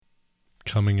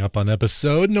Coming up on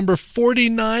episode number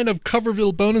 49 of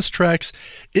Coverville Bonus Tracks,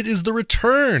 it is the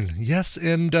return. Yes,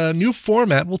 and new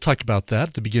format. We'll talk about that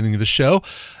at the beginning of the show.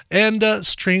 And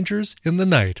Strangers in the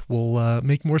Night. We'll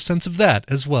make more sense of that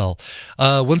as well.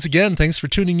 Once again, thanks for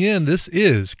tuning in. This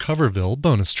is Coverville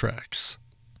Bonus Tracks.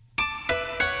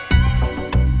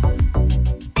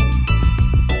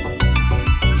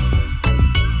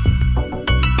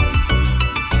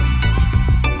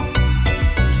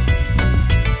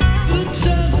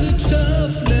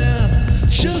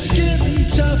 Just getting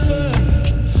tougher,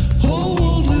 whole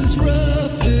world is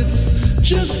rough, it's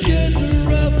just getting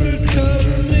rougher,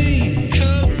 cover me,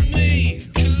 cover me,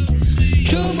 cover me,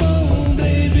 come on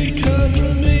baby,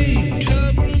 cover me,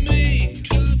 cover me,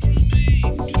 cover me,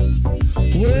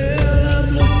 well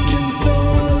I'm looking for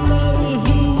a lover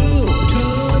who will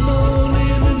come on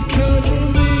in and cover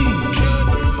me,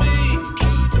 cover me,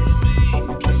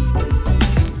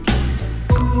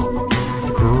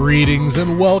 cover me. Greetings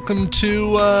and welcome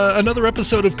to another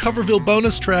episode of Coverville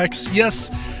Bonus Tracks. Yes,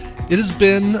 it has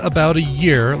been about a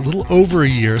year, a little over a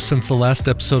year, since the last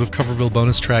episode of Coverville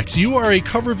Bonus Tracks. You are a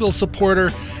Coverville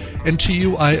supporter, and to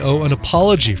you I owe an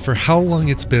apology for how long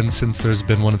it's been since there's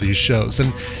been one of these shows.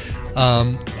 And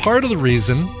part of the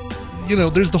reason,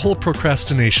 there's the whole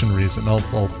procrastination reason. I'll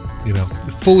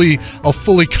fully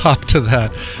cop to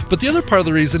that. But the other part of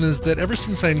the reason is that ever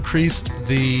since I increased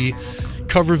the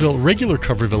regular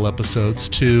Coverville episodes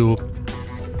to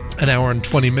an hour and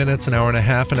 20 minutes, an hour and a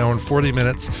half, an hour and 40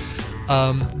 minutes,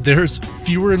 there's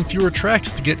fewer and fewer tracks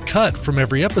to get cut from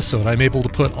every episode. I'm able to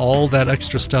put all that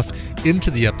extra stuff into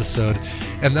the episode,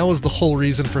 and that was the whole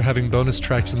reason for having bonus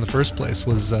tracks in the first place,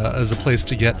 was as a place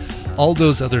to get all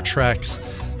those other tracks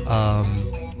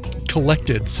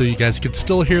collected so you guys could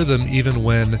still hear them even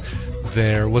when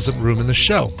there wasn't room in the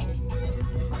show.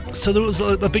 So there was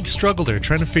a big struggle there,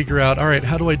 trying to figure out, all right,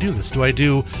 how do I do this? Do I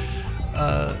do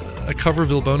a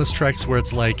Coverville Bonus Tracks where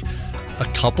it's like a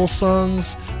couple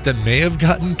songs that may have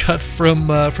gotten cut from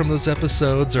those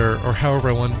episodes, or however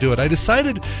I want to do it? I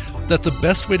decided that the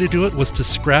best way to do it was to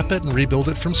scrap it and rebuild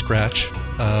it from scratch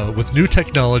with new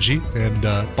technology and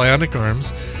bionic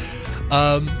arms.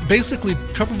 Basically,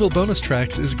 Coverville Bonus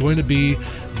Tracks is going to be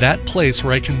that place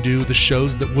where I can do the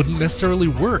shows that wouldn't necessarily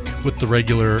work with the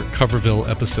regular Coverville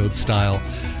episode style.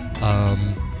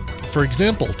 For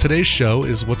example, today's show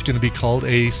is what's going to be called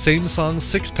a same-song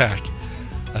six-pack.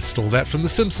 I stole that from The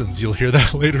Simpsons. You'll hear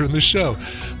that later in the show.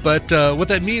 But what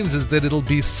that means is that it'll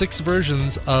be 6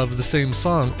 versions of the same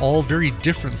song, all very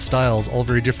different styles, all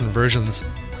very different versions.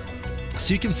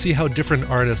 So you can see how different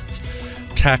artists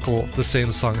tackle the same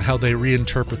song, how they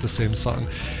reinterpret the same song.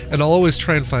 And I'll always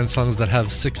try and find songs that have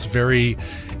 6 very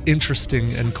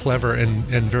interesting and clever and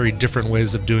very different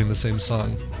ways of doing the same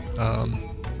song.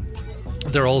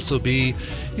 There'll also be,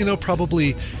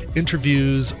 probably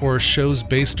interviews or shows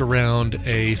based around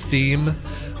a theme,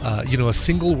 a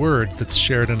single word that's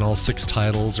shared in all 6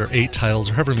 titles or 8 titles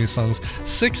or however many songs.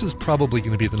 6 is probably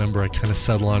going to be the number I kind of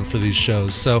settle on for these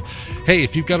shows. So, hey,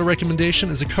 if you've got a recommendation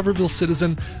as a Coverville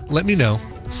citizen, let me know.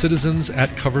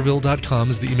 citizens@coverville.com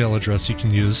is the email address you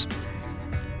can use.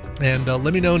 And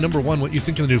let me know, number one, what you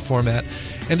think of the new format,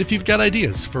 and if you've got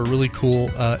ideas for a really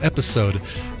cool episode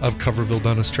of Coverville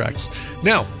Bonus Tracks.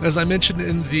 Now, as I mentioned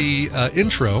in the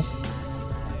intro,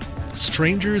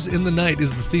 Strangers in the Night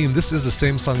is the theme. This is a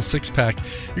same-song 6-pack.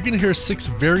 You're going to hear 6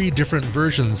 very different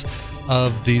versions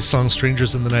of the song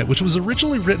Strangers in the Night, which was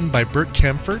originally written by Bert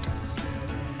Kaempfert,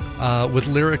 with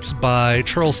lyrics by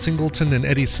Charles Singleton and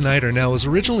Eddie Snider. Now, it was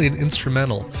originally an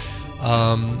instrumental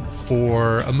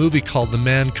for a movie called A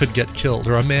Man Could Get Killed.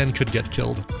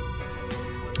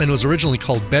 And it was originally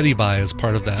called Betty Bye as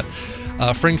part of that.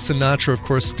 Frank Sinatra, of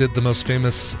course, did the most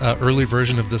famous early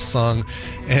version of this song,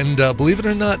 and believe it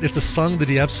or not, it's a song that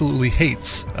he absolutely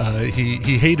hates.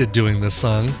 He hated doing this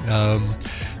song,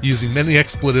 using many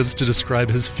expletives to describe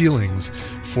his feelings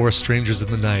for Strangers in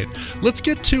the Night. Let's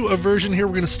get to a version here.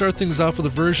 We're going to start things off with a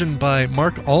version by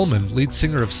Mark Allman, lead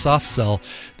singer of Soft Cell.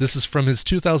 This is from his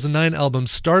 2009 album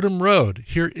Stardom Road.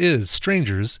 Here is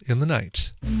Strangers in the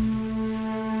Night.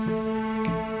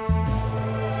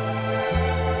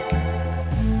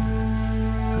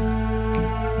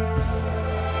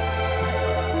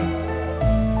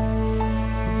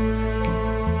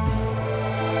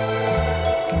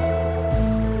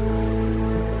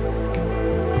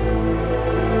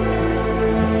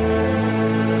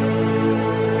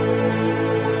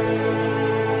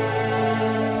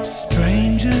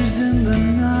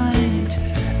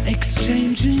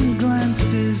 Exchanging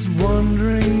glances,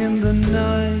 wandering in the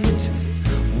night.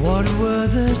 What were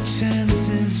the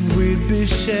chances we'd be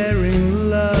sharing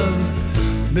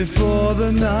love? before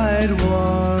the night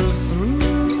was through.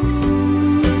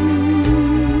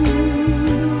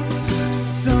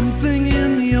 Something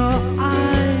in your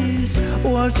eyes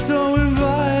was so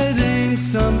inviting,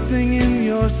 something in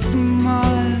your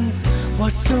smile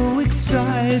was so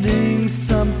exciting,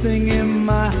 something in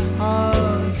my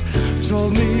heart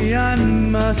told me I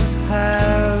must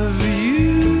have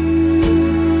you.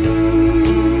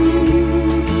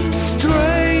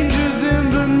 Strangers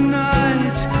in the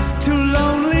night, two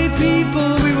lonely people,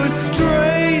 we were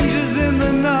strangers in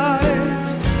the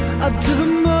night, up to the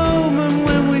moment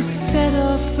when we said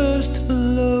our first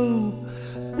hello.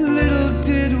 Little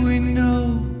did we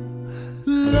know,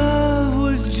 love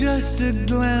was just a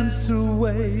glance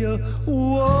away, a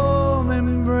warm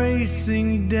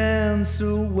embracing dance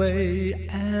away.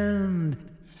 And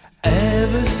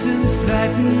ever since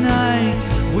that night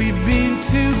we've been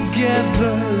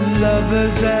together,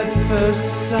 lovers at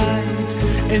first sight,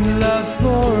 in love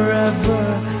forever.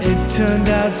 It turned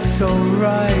out so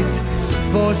right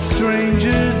for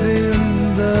strangers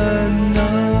in the night.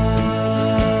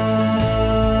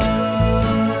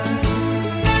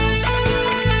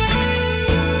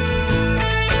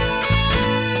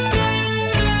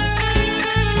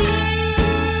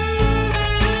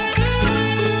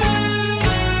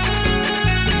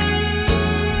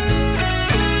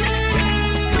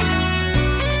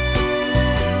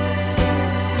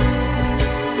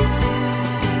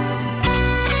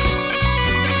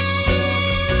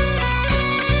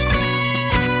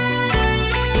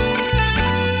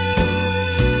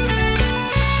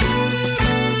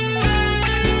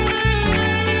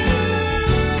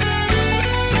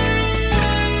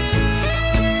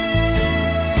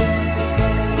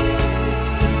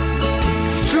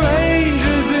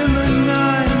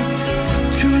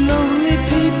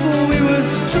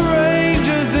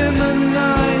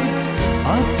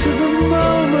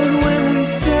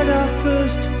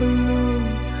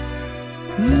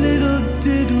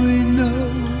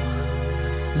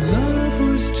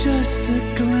 Just a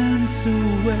glance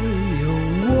away, a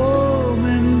warm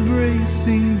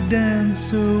embracing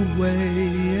dance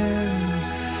away.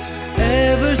 And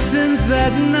ever since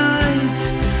that night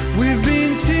we've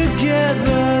been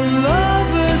together,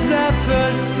 lovers at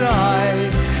first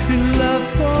sight, in love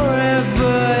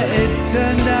forever. It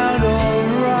turned out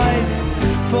alright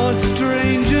for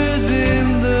strangers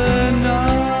in the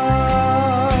night,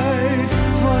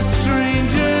 for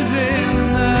strangers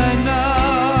in the night.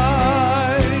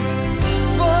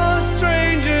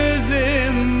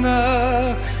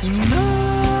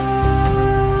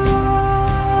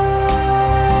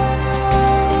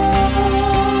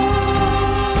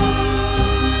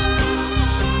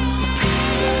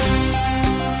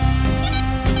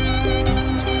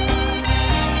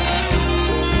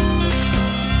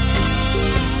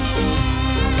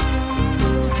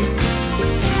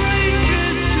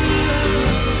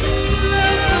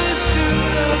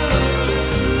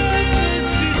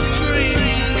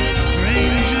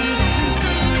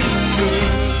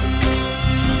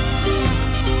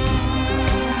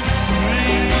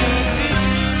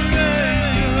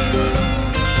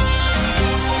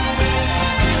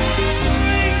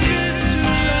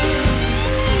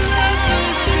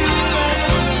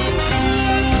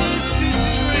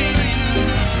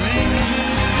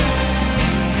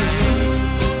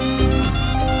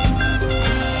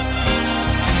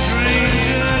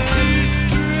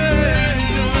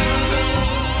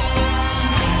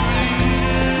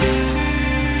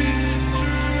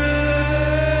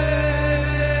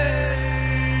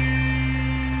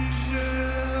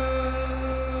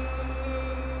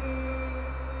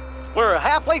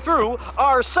 Through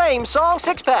our same song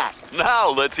six-pack.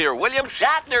 Now let's hear William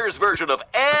Shatner's version of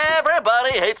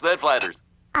Everybody Hates Ned Flanders.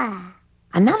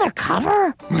 Another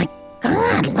cover? My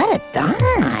God, let it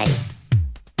die.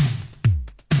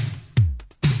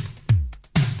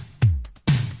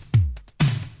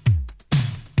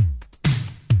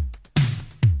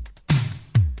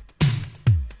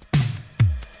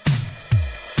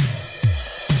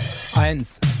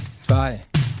 Eins, zwei,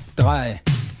 drei,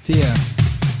 vier.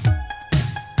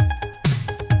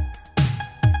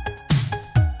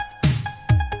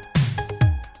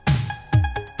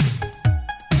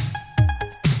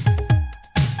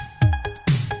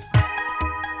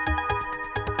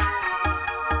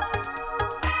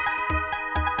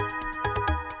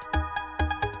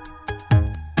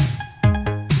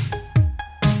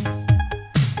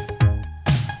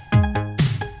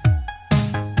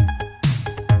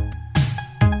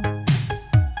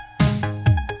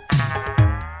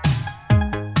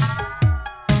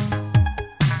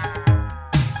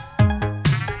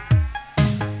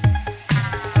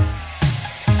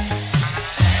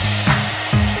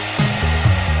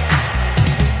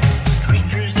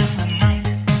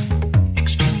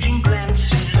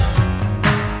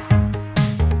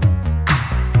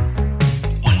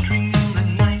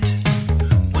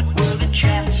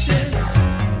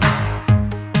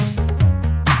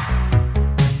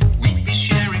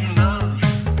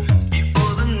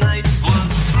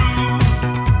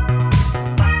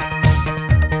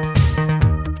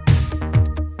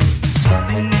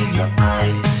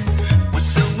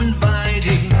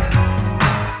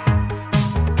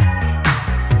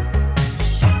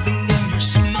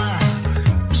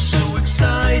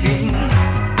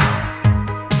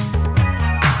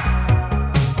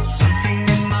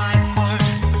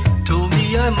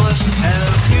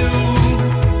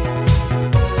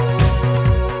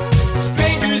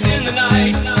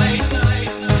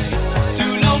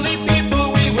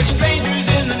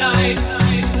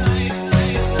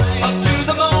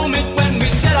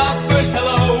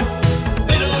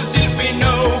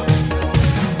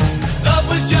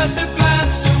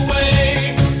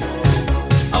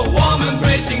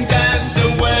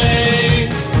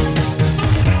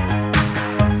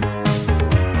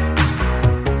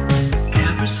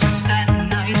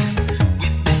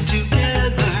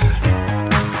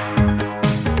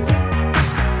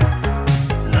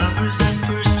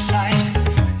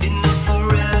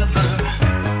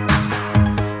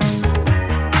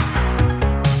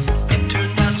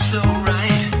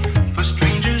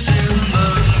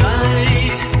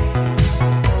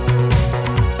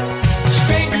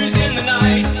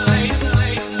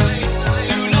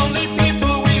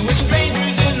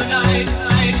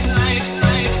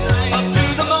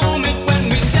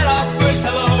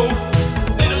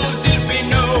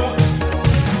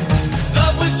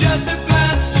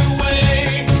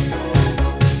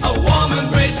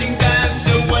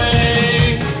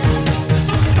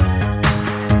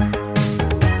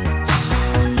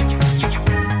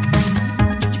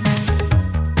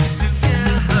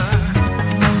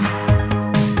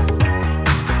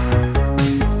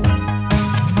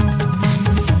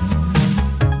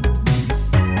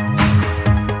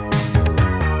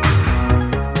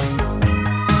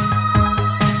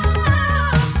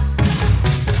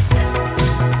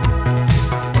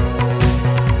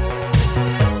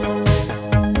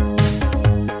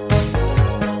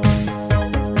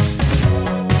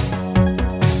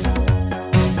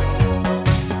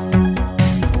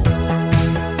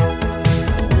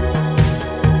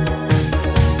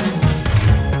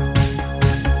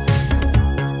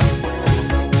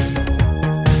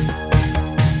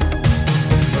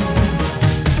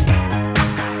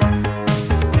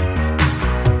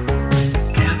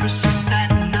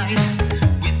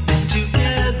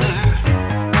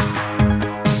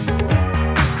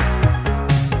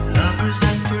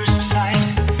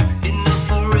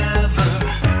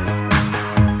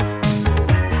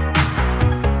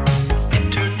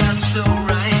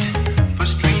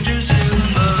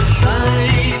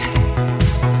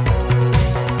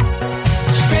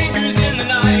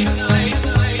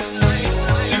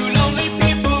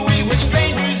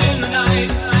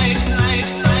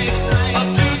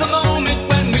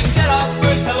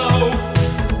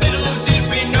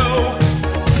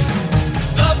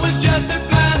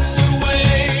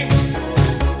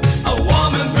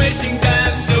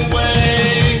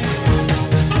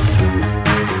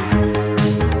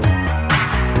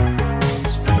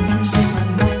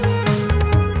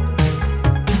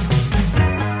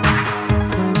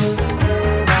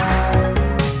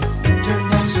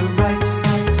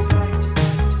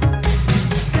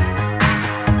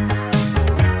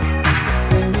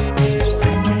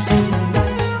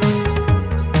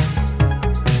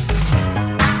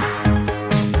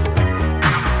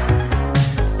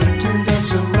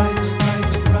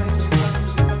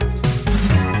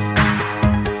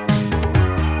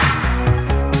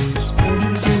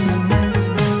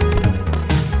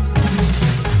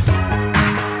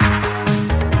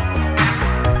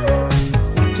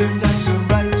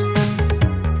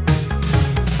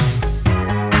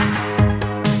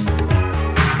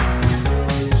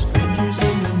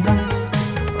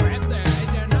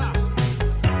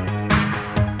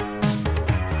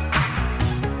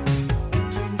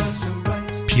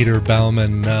 Peter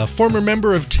Baumann, former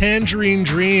member of Tangerine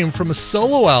Dream, from a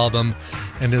solo album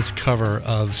and his cover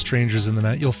of Strangers in the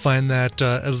Night. You'll find that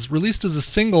as released as a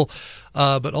single,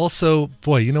 but also,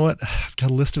 boy, you know what? I've got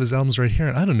a list of his albums right here,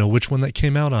 and I don't know which one that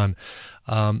came out on.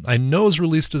 I know it was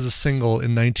released as a single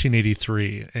in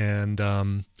 1983, and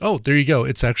oh, there you go.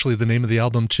 It's actually the name of the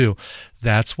album, too.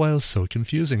 That's why it was so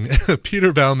confusing.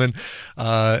 Peter Baumann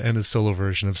and his solo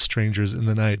version of Strangers in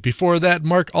the Night. Before that,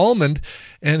 Mark Almond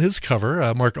and his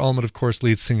cover. Mark Almond, of course,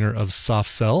 lead singer of Soft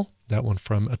Cell. That one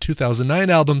from a 2009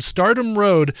 album, Stardom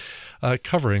Road,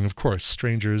 covering, of course,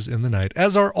 Strangers in the Night,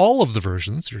 as are all of the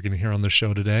versions you're going to hear on the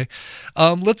show today.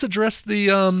 Let's address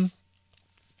the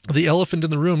elephant in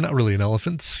the room. Not really an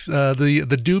elephant,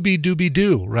 the doobie doobie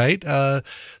doo, right?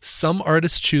 Some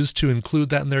artists choose to include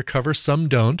that in their cover, some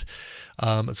don't.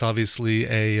 It's obviously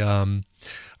a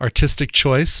artistic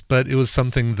choice, but it was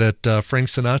something that Frank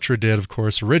Sinatra did, of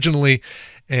course, originally,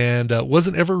 and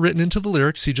wasn't ever written into the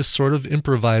lyrics. He just sort of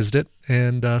improvised it,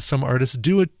 and some artists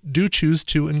do choose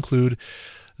to include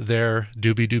their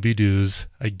doobie doobie doos,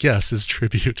 I guess, is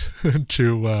tribute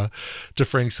to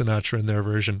Frank Sinatra in their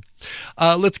version.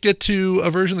 Let's get to a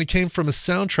version that came from a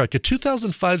soundtrack, a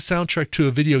 2005 soundtrack to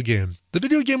a video game. The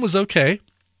video game was okay,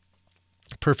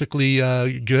 perfectly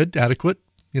good, adequate,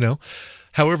 you know.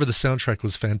 However, the soundtrack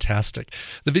was fantastic.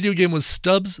 The video game was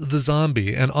Stubbs the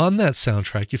Zombie, and on that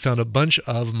soundtrack you found a bunch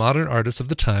of modern artists of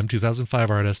the time,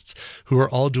 2005 artists, who are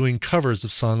all doing covers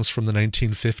of songs from the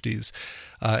 1950s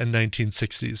and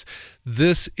 1960s.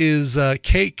 This is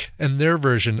Cake and their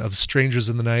version of Strangers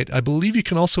in the Night. I believe you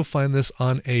can also find this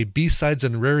on a B-Sides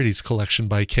and Rarities collection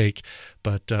by Cake,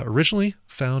 but originally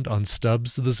found on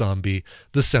Stubbs the Zombie,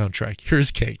 the soundtrack.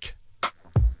 Here's Cake.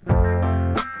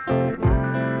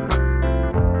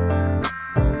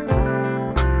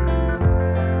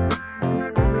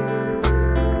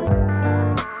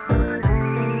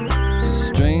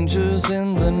 Strangers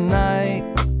in the night,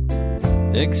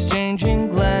 exchanging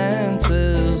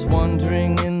glances,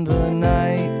 wondering in the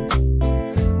night,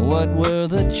 what were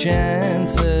the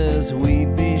chances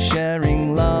we'd be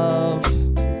sharing love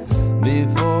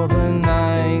before the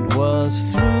night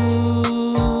was through.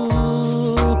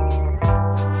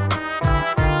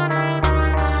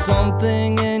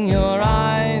 Something in your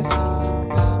eyes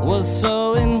was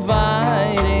so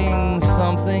inviting,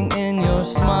 something in your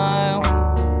smile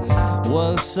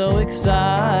was so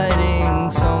exciting,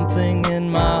 something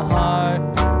in my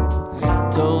heart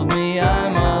told me I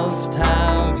must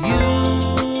have you.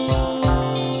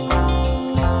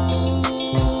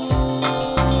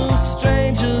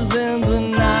 Strangers in the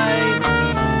night,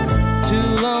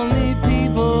 two lonely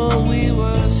people, we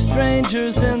were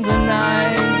strangers in the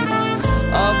night,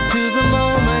 up to the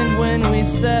moment when we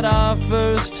said our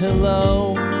first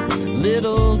hello.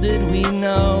 Little did we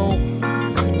know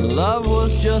love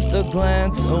was just a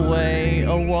glance away,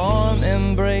 a warm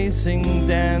embracing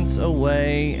dance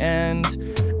away. And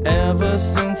ever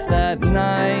since that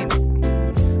night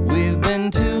we've been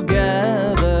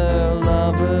together,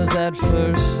 lovers at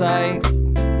first sight,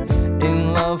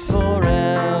 in love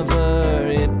forever.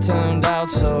 It turned out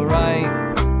so right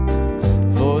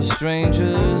for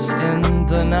strangers in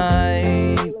the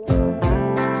night.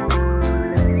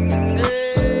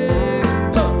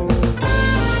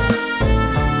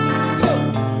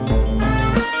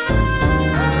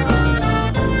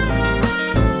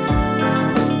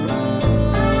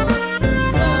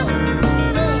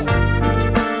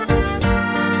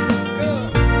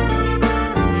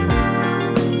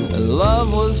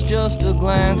 Just a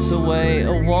glance away,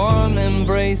 a warm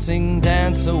embracing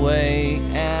dance away.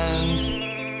 And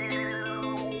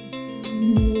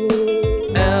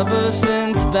ever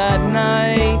since that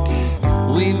night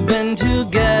we've been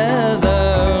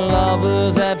together,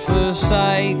 lovers at first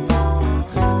sight,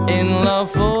 in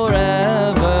love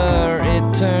forever.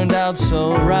 It turned out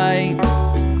so right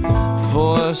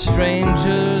for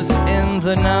strangers in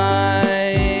the night.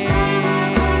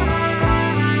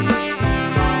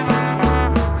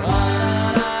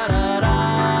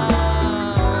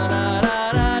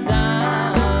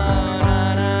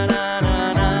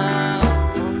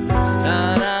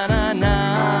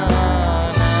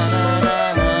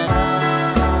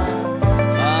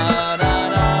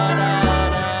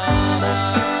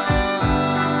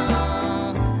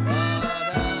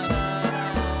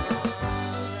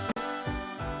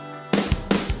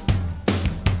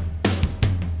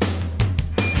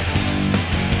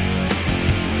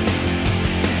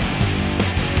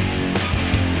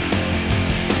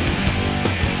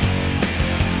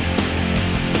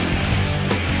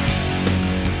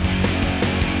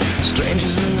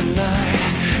 Strangers in the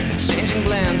night, exchanging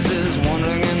glances,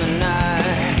 wandering in the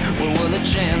night. What were the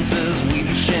chances we'd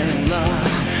be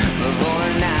before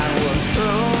the night was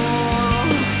through.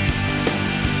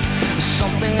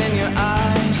 Something in your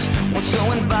eyes was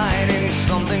so inviting,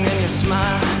 something in your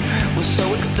smile was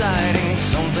so exciting,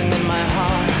 something in my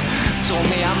heart told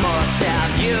me I must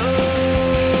have you.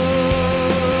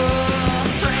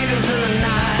 Strangers in the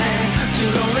night, two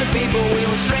lonely people, we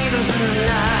were strangers in the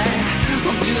night.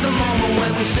 Up to the moment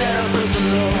when we said our first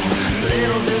hello.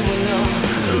 Little did we know,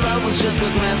 love was just a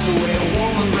glance away, a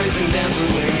warm embrace and dance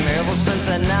away. And ever since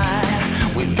that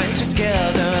night, we've been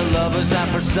together, lovers at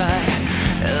first sight,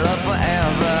 and love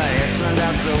forever. It turned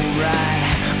out so right,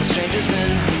 we're strangers in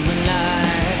the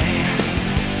night.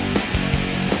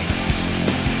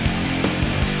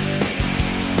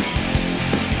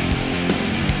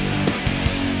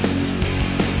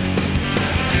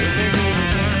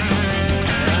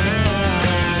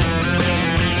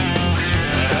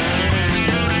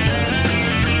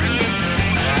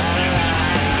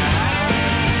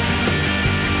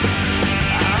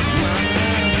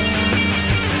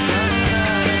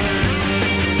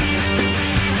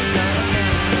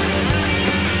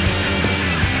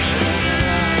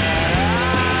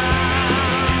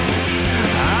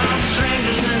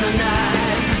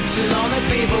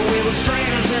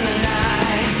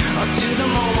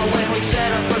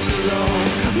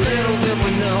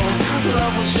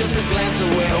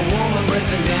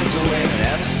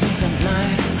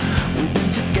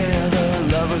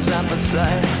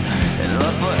 And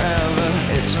love forever,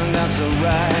 it turned out so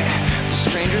right, for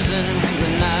strangers in the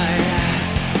night.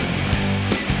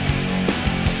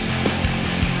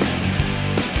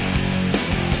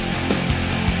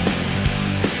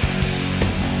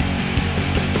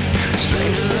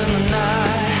 Strangers in the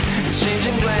night,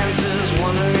 exchanging glances,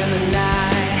 wandering in the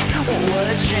night. Well, what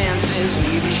a chances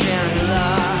we'd be sharing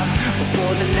love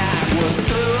before the night was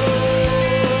through.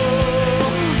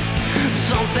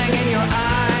 Something in your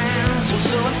eyes was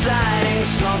so exciting,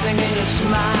 something in your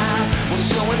smile was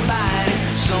so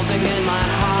inviting, something in my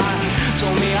heart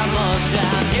told me I must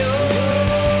have you.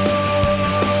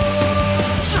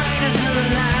 Strangers in the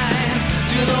night,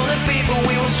 two lonely people,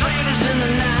 we were strangers in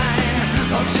the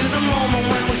night. Up to the moment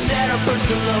when we said our first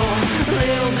hello.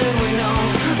 Little did we know,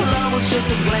 love was just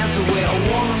a glance away, a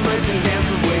warm embrace and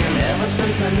dance away. And ever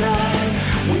since that night,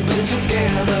 we've been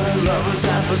together, lovers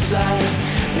at first sight,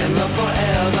 and love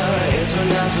forever, it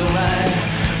turned out so right.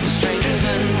 For strangers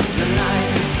in the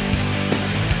night,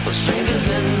 for strangers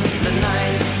in the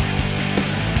night,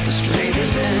 for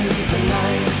strangers in the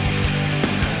night,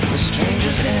 for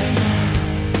strangers in.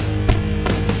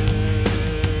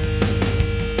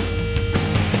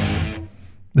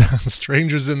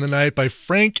 Strangers in the Night by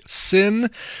Frank Sin,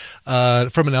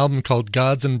 from an album called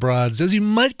Gods and Broads. As you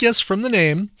might guess from the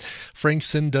name, Frank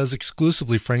Sin does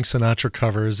exclusively Frank Sinatra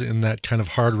covers in that kind of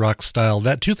hard rock style.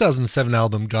 That 2007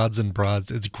 album, Gods and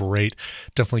Broads, it's great.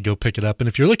 Definitely go pick it up. And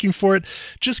if you're looking for it,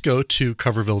 just go to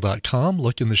coverville.com,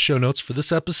 look in the show notes for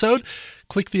this episode,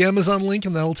 click the Amazon link,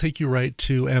 and that'll take you right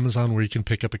to Amazon where you can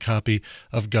pick up a copy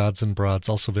of Gods and Broads,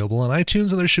 also available on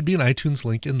iTunes, and there should be an iTunes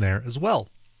link in there as well.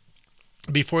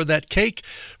 Before that, Cake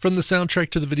from the soundtrack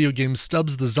to the video game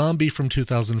Stubbs the Zombie from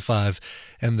 2005,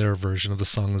 and their version of the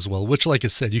song as well, which, like I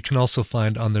said, you can also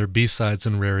find on their B-Sides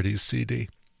and Rarities CD.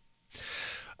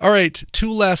 All right,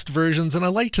 two last versions, and I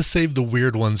like to save the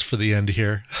weird ones for the end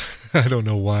here. I don't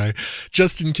know why.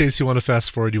 Just in case you want to fast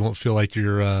forward, you won't feel like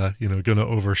you're, going to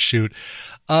overshoot.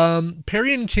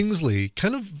 Perry and Kingsley,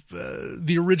 kind of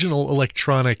the original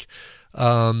electronic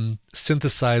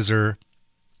synthesizer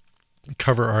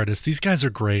cover artists. These guys are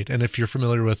great, and if you're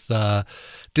familiar with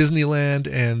Disneyland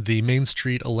and the Main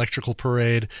Street Electrical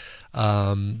Parade,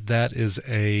 that is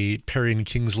a Perry and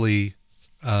Kingsley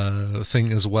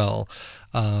thing as well.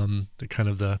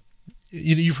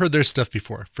 You've heard their stuff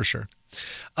before, for sure.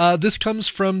 This comes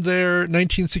from their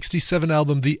 1967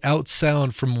 album, The Out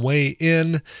Sound from Way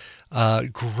In.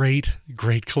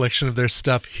 Great collection of their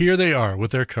stuff. Here they are with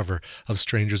their cover of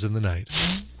Strangers in the Night.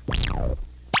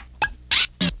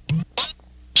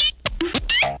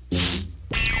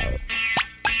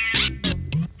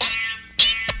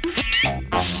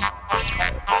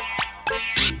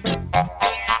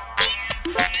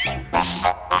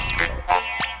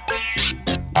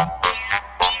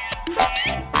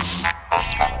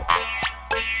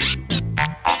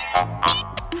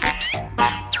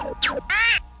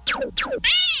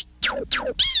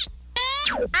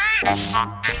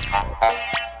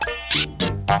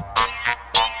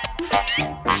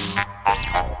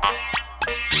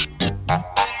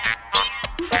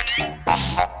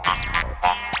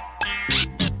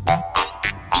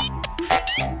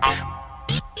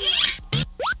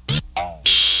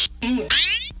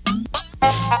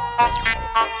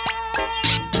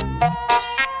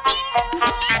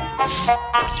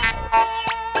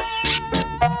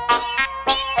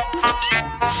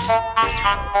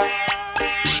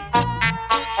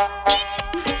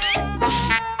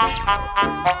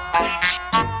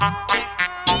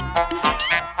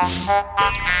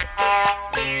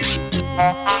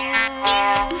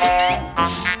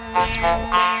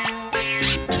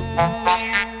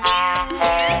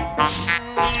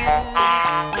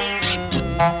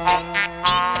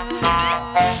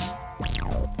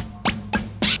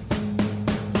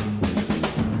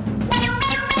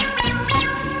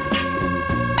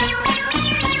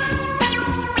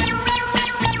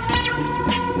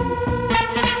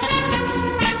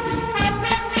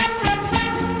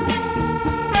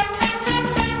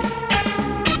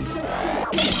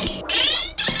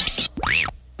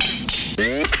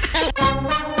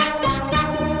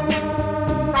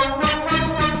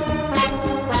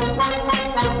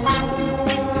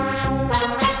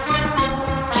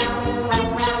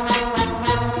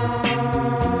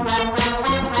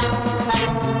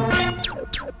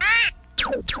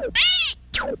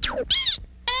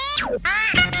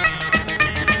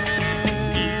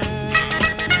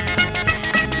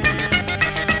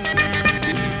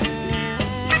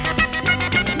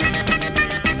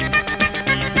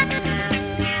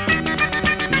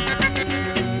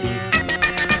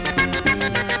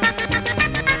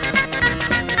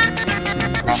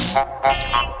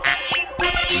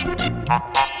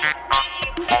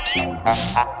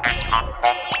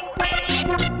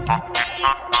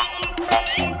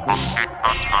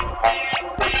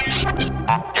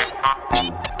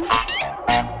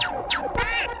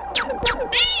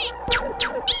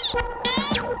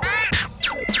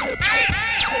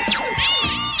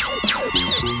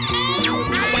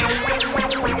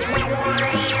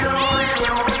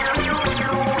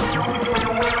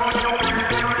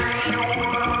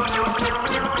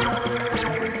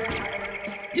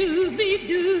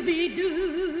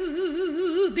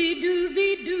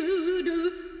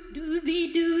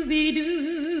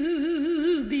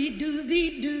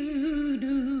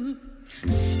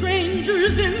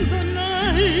 Strangers in the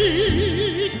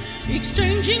night,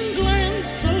 exchanging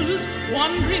glances,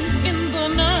 wandering in the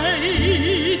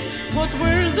night. What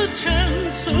were the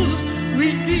chances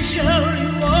we'd be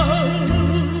sharing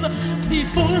love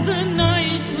before the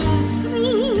night was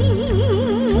through?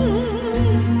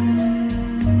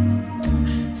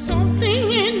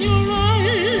 Something in your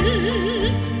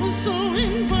eyes was so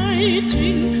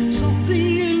inviting,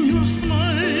 something in your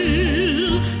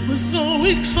smile was so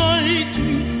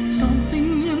exciting,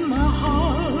 something in my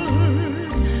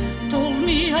heart told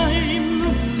me I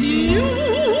missed you.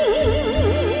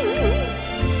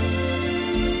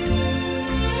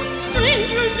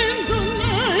 Strangers in the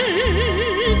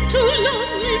night, two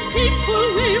lonely people,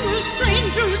 we were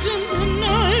strangers in the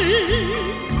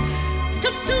night.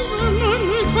 Up to the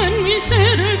moment when we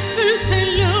said our first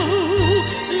hello,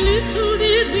 little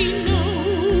did we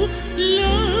know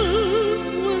love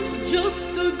was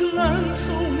just a glance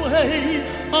away,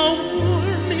 a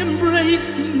warm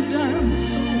embracing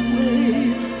dance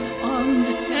away. And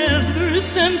ever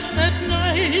since that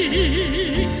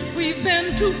night we've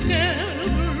been together,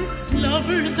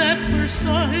 lovers at first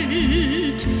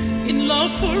sight, in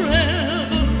love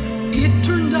forever. It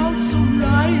turned out so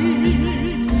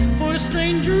right for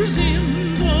strangers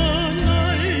in the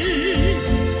night.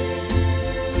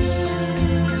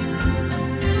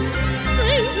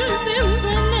 Strangers in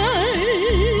the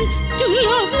night, two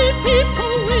lovely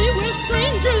people, we were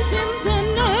strangers in the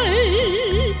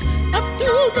night. Up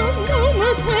to the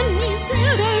moment when we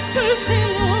said our first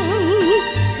hello,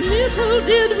 little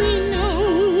did we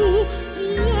know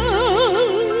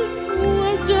love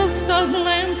was just a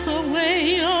glance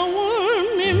away, a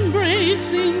warm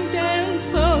embracing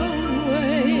dance away.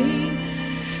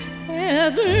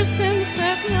 Ever since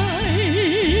that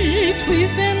night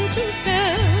we've been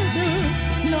together,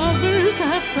 lovers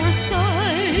at first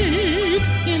sight,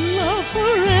 in love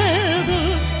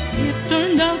forever. It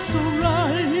turned out so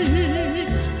right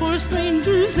for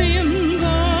strangers in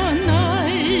the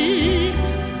night.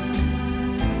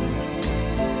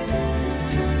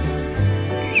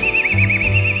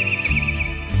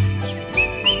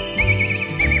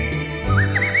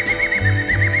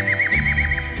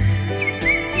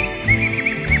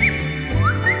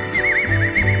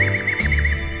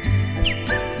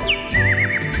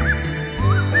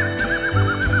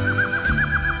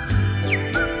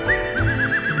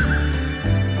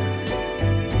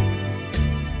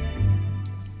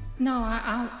 No,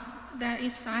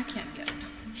 I can't get it.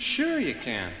 Sure you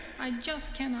can. I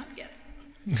just cannot get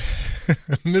it.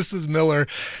 Mrs. Miller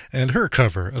and her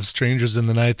cover of Strangers in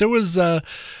the Night. There was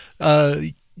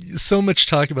so much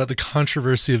talk about the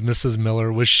controversy of Mrs.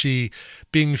 Miller. Was she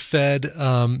being fed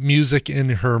music in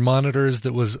her monitors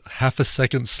that was half a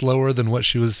second slower than what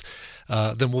she was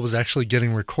than what was actually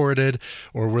getting recorded,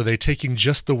 or were they taking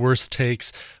just the worst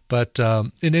takes? But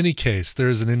in any case,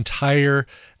 there's an entire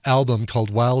album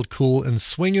called Wild, Cool, and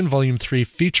Swingin' Volume 3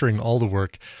 featuring all the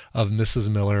work of Mrs.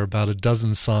 Miller, about a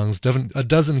dozen songs, a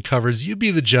dozen covers. You be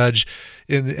the judge.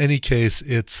 In any case,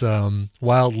 it's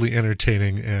wildly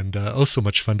entertaining and oh so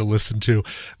much fun to listen to.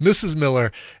 Mrs.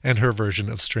 Miller and her version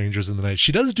of Strangers in the Night.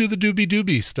 She does do the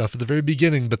doobie-doobie stuff at the very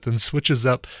beginning, but then switches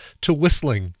up to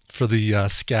whistling for the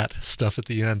scat stuff at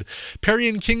the end. Perry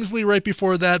and Kingsley right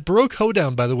before that. Baroque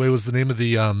Hoedown, by the way, was the name of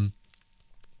the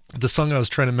song I was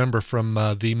trying to remember from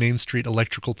the Main Street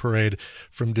Electrical Parade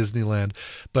from Disneyland.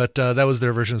 But that was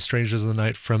their version of Strangers in the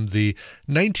Night from the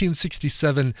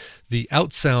 1967 The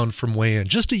Outsound from Way In.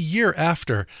 Just a year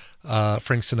after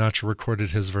Frank Sinatra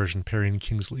recorded his version, Perry and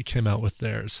Kingsley came out with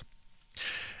theirs.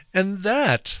 And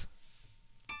that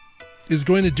is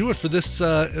going to do it for this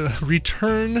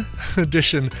return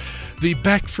edition, the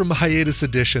back from hiatus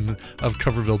edition of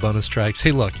Coverville Bonus Tracks.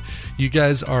 Hey, look, you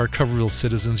guys are Coverville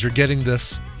citizens. You're getting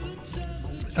this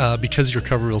because you're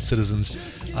Coverville citizens.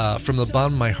 From the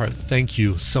bottom of my heart, thank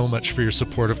you so much for your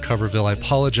support of Coverville. I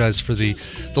apologize for the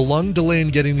long delay in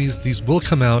getting these. These will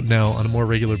come out now on a more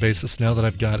regular basis now that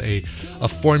I've got a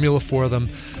formula for them.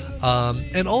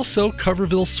 And also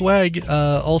Coverville Swag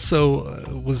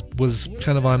also was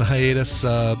kind of on hiatus.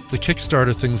 The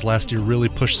Kickstarter things last year really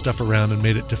pushed stuff around and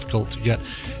made it difficult to get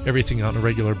everything out on a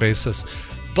regular basis.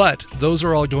 But those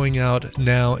are all going out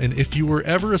now, and if you were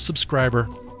ever a subscriber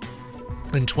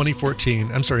in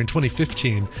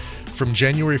 2015, from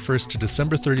January 1st to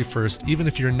December 31st, even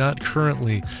if you're not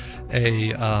currently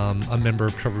a member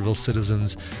of Coverville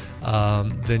Citizens,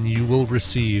 then you will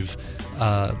receive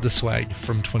the swag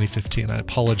from 2015. I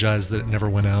apologize that it never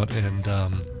went out, and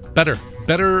better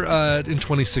in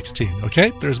 2016.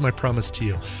 Okay, there's my promise to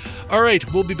you. All right,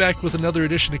 we'll be back with another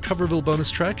edition of Coverville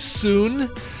Bonus Tracks soon.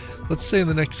 Let's say in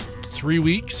the next 3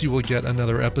 weeks you will get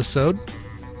another episode,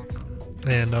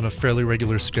 and on a fairly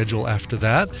regular schedule after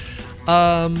that.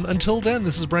 Until then,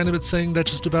 this is Brian Ibbett saying that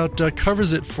just about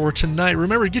covers it for tonight.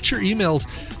 Remember, get your emails,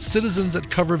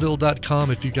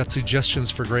 citizens@coverville.com, if you've got suggestions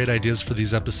for great ideas for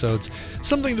these episodes.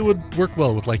 Something that would work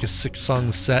well with like a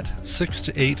 6-song set, 6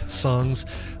 to 8 songs,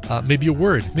 maybe a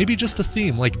word, maybe just a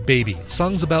theme like baby.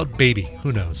 Songs about baby,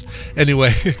 who knows?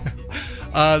 Anyway,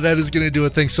 that is going to do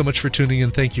it. Thanks so much for tuning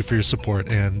in. Thank you for your support,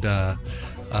 and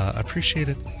appreciate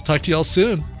it. Talk to y'all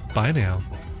soon. Bye now.